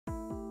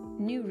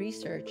New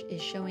research is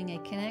showing a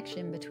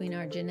connection between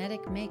our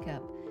genetic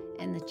makeup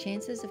and the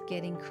chances of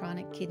getting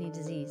chronic kidney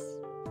disease.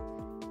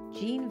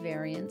 Gene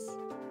variants,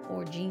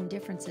 or gene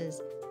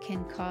differences,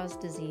 can cause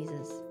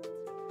diseases.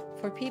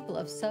 For people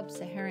of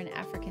Sub-Saharan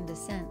African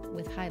descent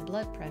with high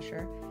blood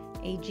pressure,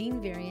 a gene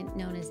variant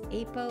known as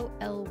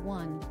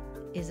APOL1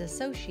 is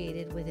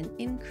associated with an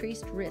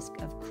increased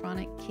risk of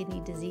chronic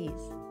kidney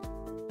disease.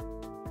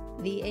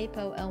 The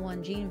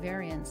APOL1 gene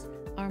variants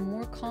are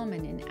more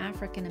common in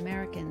African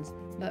Americans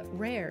but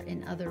rare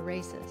in other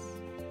races.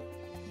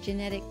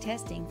 Genetic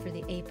testing for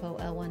the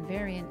APOL1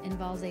 variant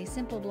involves a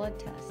simple blood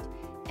test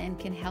and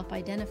can help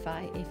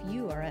identify if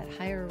you are at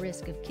higher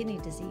risk of kidney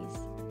disease.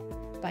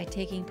 By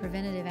taking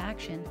preventative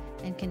action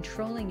and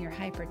controlling your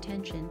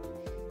hypertension,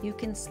 you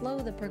can slow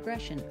the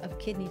progression of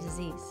kidney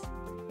disease.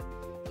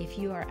 If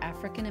you are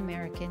African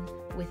American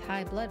with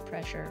high blood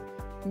pressure,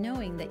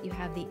 knowing that you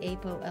have the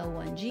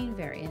APOL1 gene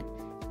variant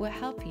will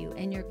help you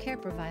and your care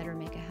provider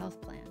make a health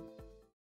plan.